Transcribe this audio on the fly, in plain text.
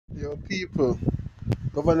Yo, people,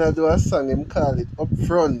 Govana do a song, him call it Up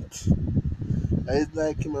Front. And it's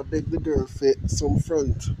like him a beg the girl for some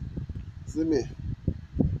front. See me?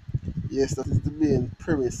 Yes, that is the main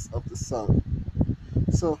premise of the song.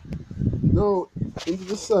 So, now, into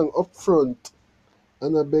the song Up Front,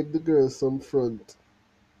 and I beg the girl some front.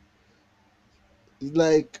 It's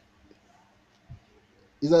like,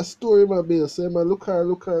 it's a story, my baby. So, I look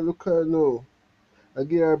her now. I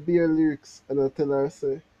give her bare lyrics, and I tell her,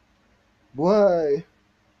 say, boy,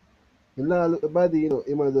 you not look the body,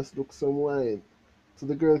 he might just look some wine. So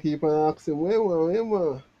the girl keep on asking, where you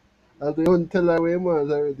want? And they don't tell her where he was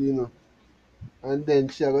already. And then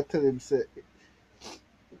she a go tell him, say,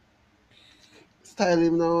 style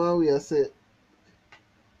him now and we I say,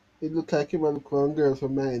 it look like him a look one girl for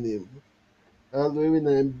my name. Although he in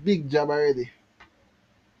a big job already.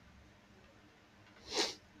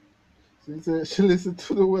 So he say, she listen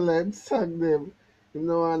to the whole I'm song them. Him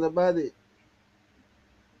no want nobody.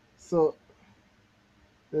 So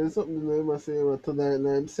there's something him a say him tonight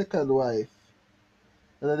now him second wife.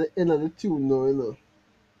 And at the end of the tune now,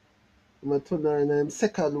 him a turn her into him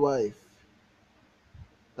second wife.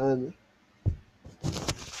 And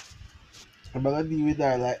I'm gonna deal with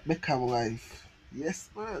her like Beckham wife. Yes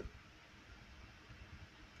man.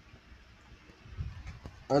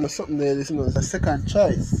 And something there, is a second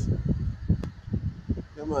choice.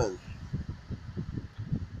 Yeah, man.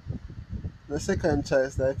 The second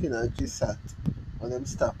choice, like, GSAT, when them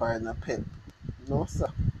stop her in a pen. No,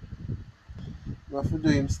 sir. You have to do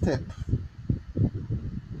him step.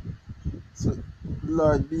 So,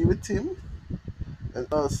 Lord be with him and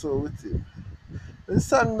also with him. The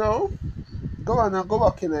song now, go on and go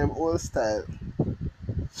back in them old style.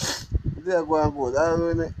 They are going good.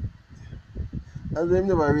 And them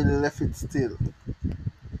never really left it still.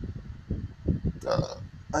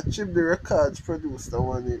 I Chip the records produced the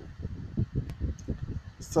one in.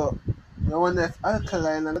 So, I wonder if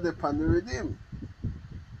Alkaline and the pan the rhythm.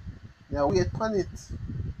 Yeah, wait on it.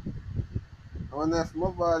 I wonder if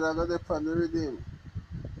Mobile and the pan the rhythm.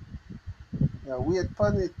 Yeah, wait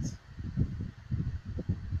on it.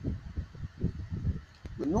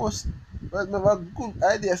 But no, but I have a good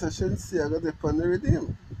idea, so I shouldn't say I got the pan the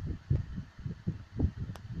rhythm.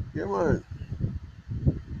 Yeah, man.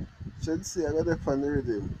 Should say I got the pan the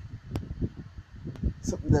rhythm.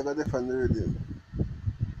 Something I got the pan the rhythm.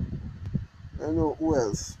 I don't know who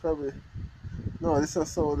else. Probably. No, this will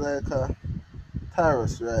sound like a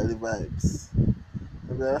Tyrus Riley vibes.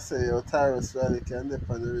 Maybe I say, yo, Tyrus Riley can dip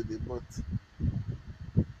on the rhythm, but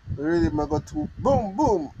the rhythm I got too boom,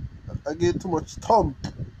 boom. I get too much thump.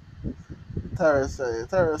 Tyrus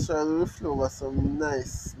Riley will flow over some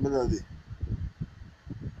nice melody.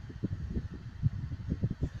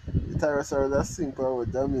 The Tyrus Riley that sing power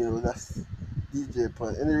with Damiel, that's DJ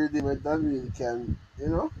pan. Any rhythm that Damiel can,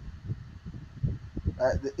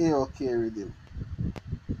 like the AOK rhythm.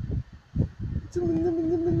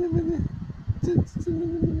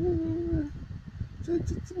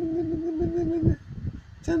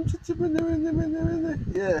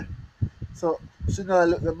 Yeah. So she don't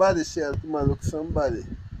look the body, she might look somebody.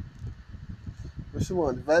 But she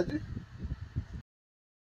want veggie.